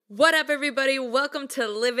What up, everybody? Welcome to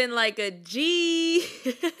Living Like a G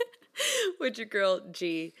with your girl,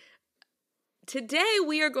 G. Today,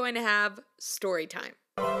 we are going to have story time.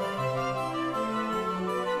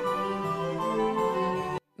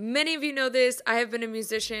 Many of you know this. I have been a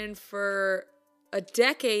musician for a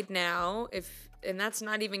decade now, and that's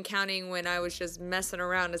not even counting when I was just messing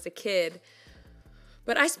around as a kid.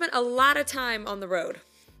 But I spent a lot of time on the road.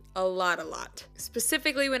 A lot.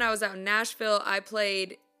 Specifically, when I was out in Nashville, I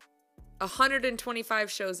played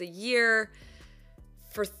 125 shows a year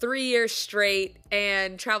for 3 years straight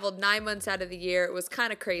and traveled 9 months out of the year. It was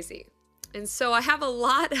kind of crazy. And so I have a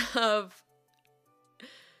lot of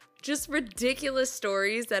just ridiculous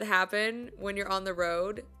stories that happen when you're on the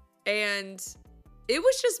road. And it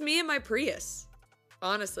was just me and my Prius.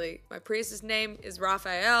 Honestly, my Prius's name is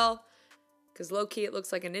Raphael because low-key it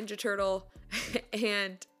looks like a Ninja Turtle.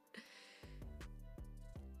 And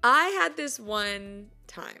I had this one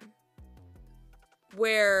time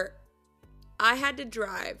where I had to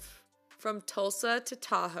drive from Tulsa to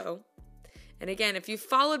Tahoe. And again, if you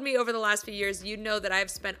followed me over the last few years, you know that I've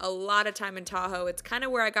spent a lot of time in Tahoe. It's kind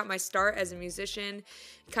of where I got my start as a musician,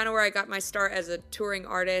 kind of where I got my start as a touring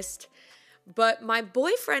artist. But my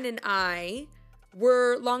boyfriend and I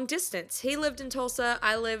were long distance. He lived in Tulsa,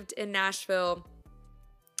 I lived in Nashville.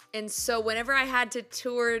 And so whenever I had to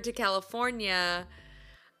tour to California,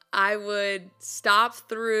 I would stop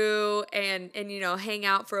through and hang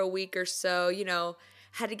out for a week or so,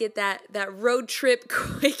 had to get that road trip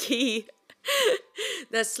quickie,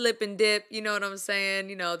 that slip and dip, you know what I'm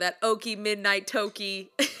saying? That Okie midnight tokie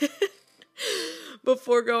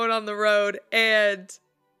before going on the road. And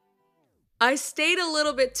I stayed a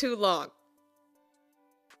little bit too long.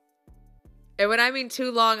 And when I mean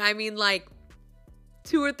too long, I mean like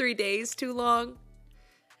 2 or 3 days too long.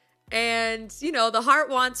 And, the heart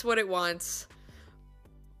wants what it wants.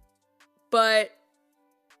 But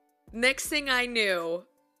next thing I knew,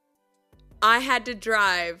 I had to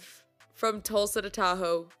drive from Tulsa to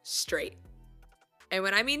Tahoe straight. And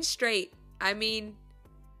when I mean straight, I mean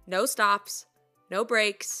no stops, no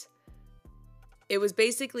breaks. It was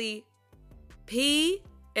basically pee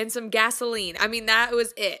and some gasoline. I mean, that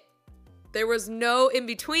was it. There was no in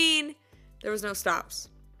between. There was no stops.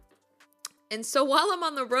 And so while I'm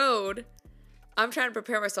on the road, I'm trying to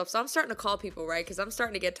prepare myself. So I'm starting to call people, right? Because I'm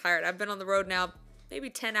starting to get tired. I've been on the road now maybe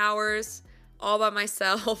 10 hours all by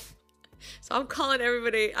myself. So I'm calling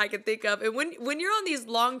everybody I can think of. And when you're on these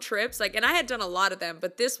long trips, and I had done a lot of them,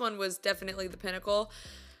 but this one was definitely the pinnacle.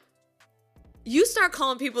 You start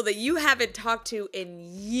calling people that you haven't talked to in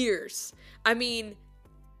years. I mean,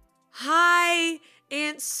 hi,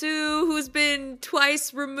 Aunt Sue, who's been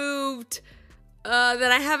twice removed,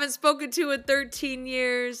 that I haven't spoken to in 13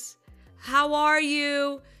 years. How are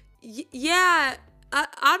you? Yeah,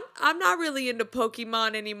 I'm not really into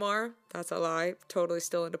Pokemon anymore. That's a lie. Totally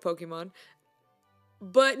still into Pokemon.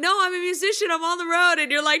 But no, I'm a musician. I'm on the road,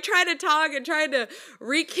 and you're like trying to talk and trying to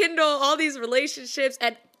rekindle all these relationships.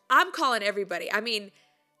 And I'm calling everybody. I mean,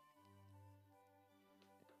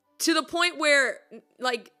 to the point where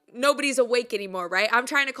nobody's awake anymore, right? I'm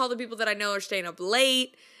trying to call the people that I know are staying up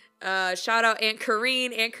late. Shout out Aunt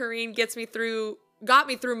Kareen. Aunt Kareen got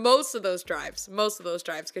me through most of those drives,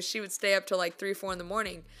 because she would stay up till 3, 4 in the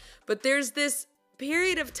morning. But there's this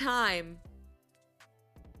period of time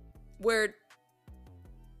where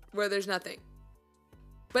there's nothing.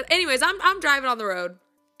 But anyways, I'm driving on the road,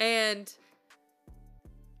 and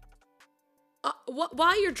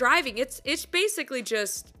while you're driving, it's basically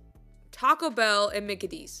just Taco Bell and Mickey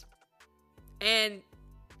D's. And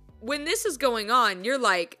when this is going on, you're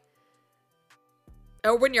like,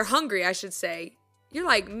 or when you're hungry, I should say, you're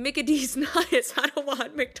like, Mickey D's nuts. I don't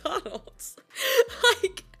want McDonald's.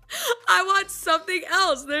 I want something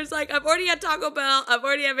else. There's I've already had Taco Bell. I've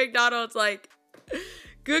already had McDonald's.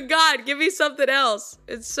 Good God, give me something else.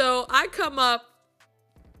 And so I come up.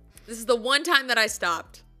 This is the one time that I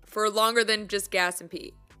stopped for longer than just gas and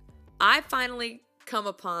pee. I finally come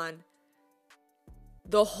upon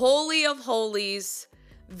the holy of holies,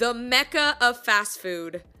 the mecca of fast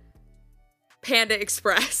food, Panda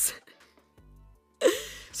Express.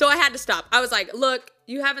 So I had to stop. I was like, look,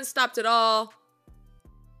 you haven't stopped at all.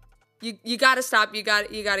 You got to stop. You got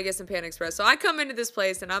to get some Panda Express. So I come into this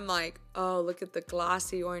place and I'm like, oh, look at the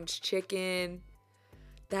glossy orange chicken,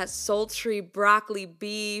 that sultry broccoli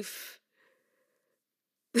beef,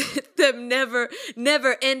 them never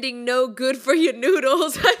ending no good for you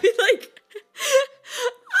noodles. I mean,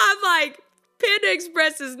 I'm like, Panda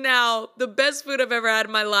Express is now the best food I've ever had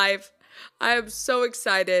in my life. I am so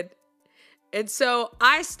excited. And so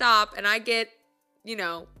I stop and I get,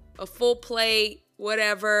 a full plate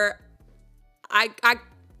whatever. I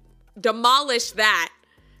demolished that,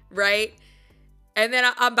 right? And then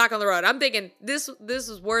I'm back on the road. I'm thinking, this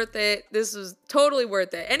is worth it. This is totally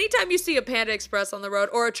worth it. Anytime you see a Panda Express on the road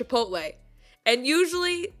or a Chipotle, and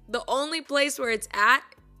usually the only place where it's at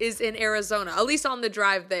is in Arizona, at least on the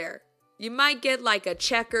drive there. You might get like a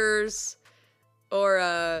Checkers or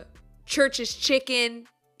a Church's Chicken.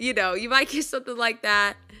 You know, you might get something like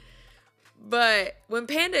that. But when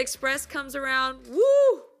Panda Express comes around,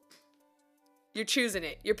 woo, you're choosing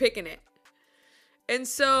it. You're picking it. And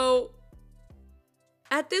so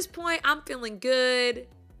at this point, I'm feeling good.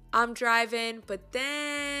 I'm driving, but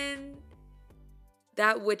then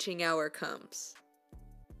that witching hour comes.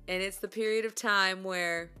 And it's the period of time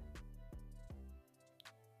where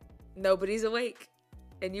nobody's awake.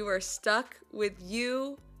 And you are stuck with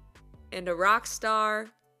you and a rock star.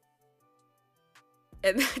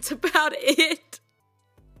 And that's about it.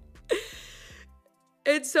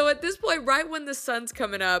 And so at this point, right when the sun's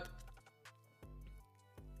coming up,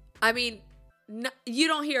 I mean, no, you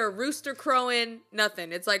don't hear a rooster crowing,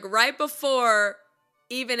 nothing. It's like right before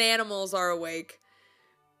even animals are awake.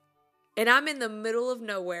 And I'm in the middle of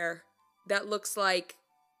nowhere that looks like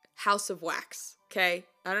House of Wax, okay?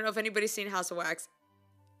 I don't know if anybody's seen House of Wax.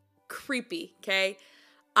 Creepy, okay?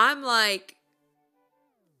 I'm like,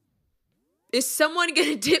 is someone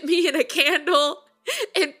gonna dip me in a candle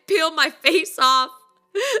and peel my face off?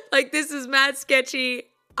 Like, this is mad sketchy.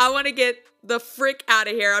 I want to get the frick out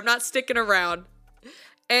of here. I'm not sticking around.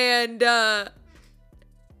 And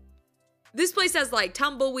this place has like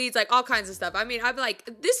tumbleweeds, like all kinds of stuff. I mean, I'm like,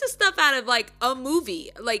 this is stuff out of like a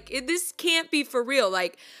movie. Like, this can't be for real.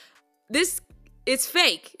 Like, this, it's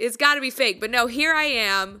fake. It's got to be fake. But no, here I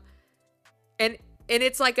am. And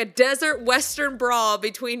it's like a desert western brawl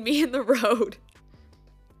between me and the road.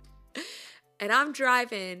 And I'm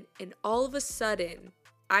driving, and all of a sudden,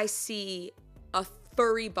 I see a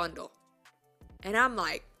furry bundle. And I'm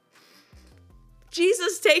like,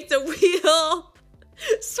 Jesus, take the wheel.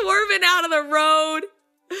 Swerving out of the road.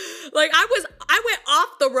 Like, I went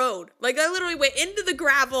off the road. Like, I literally went into the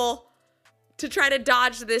gravel to try to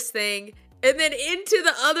dodge this thing. And then into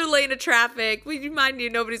the other lane of traffic. Well, you mind you,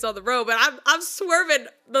 nobody's on the road, but I'm swerving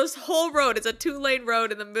this whole road. It's a 2-lane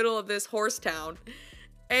road in the middle of this horse town.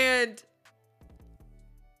 And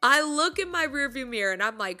I look in my rearview mirror and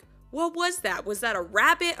I'm like, what was that? Was that a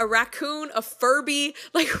rabbit, a raccoon, a Furby?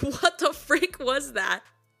 Like, what the frick was that?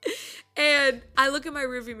 And I look in my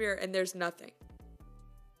rearview mirror and there's nothing.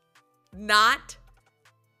 Not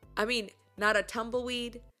a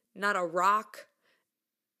tumbleweed, not a rock,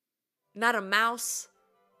 not a mouse,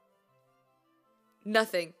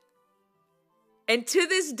 nothing. And to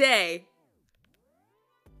this day,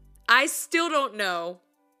 I still don't know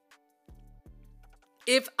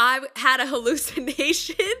if I had a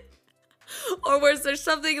hallucination or was there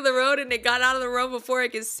something in the road and it got out of the road before I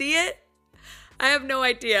could see it. I have no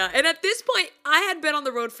idea. And at this point, I had been on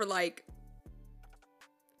the road for like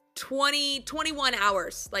 21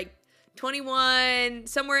 hours, like 21,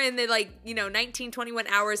 somewhere in the 19, 21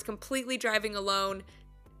 hours, completely driving alone.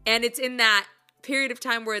 And it's in that period of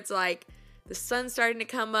time where it's like the sun's starting to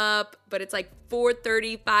come up, but it's like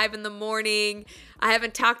 4:35 in the morning. I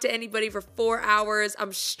haven't talked to anybody for 4 hours.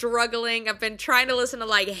 I'm struggling. I've been trying to listen to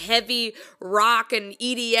like heavy rock and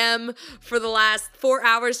EDM for the last 4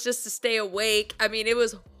 hours just to stay awake. I mean, it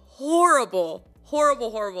was horrible,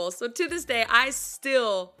 horrible, horrible. So to this day, I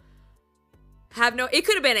still have it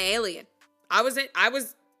could have been an alien.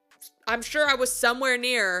 I'm sure I was somewhere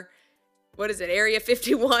near, what is it, Area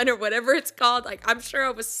 51 or whatever it's called. Like, I'm sure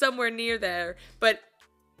I was somewhere near there, but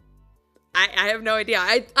I have no idea.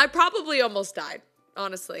 I probably almost died,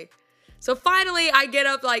 honestly. So finally, I get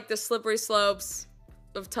up like the slippery slopes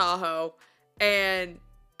of Tahoe, and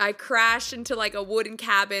I crash into like a wooden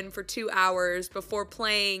cabin for 2 hours before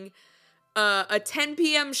playing a 10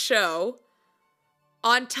 p.m. show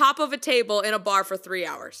on top of a table in a bar for 3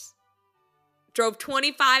 hours. Drove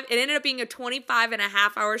 25. It ended up being a 25 and a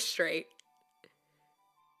half hours straight.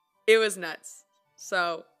 It was nuts.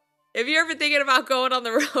 So if you're ever thinking about going on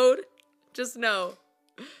the road, just know,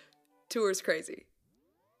 tour's crazy.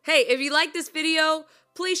 Hey, if you like this video,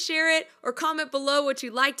 please share it or comment below what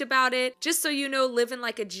you liked about it. Just so you know, Living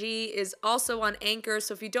Like a G is also on Anchor.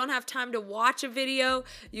 So if you don't have time to watch a video,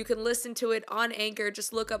 you can listen to it on Anchor.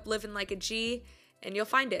 Just look up Living Like a G and you'll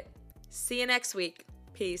find it. See you next week.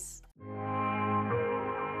 Peace.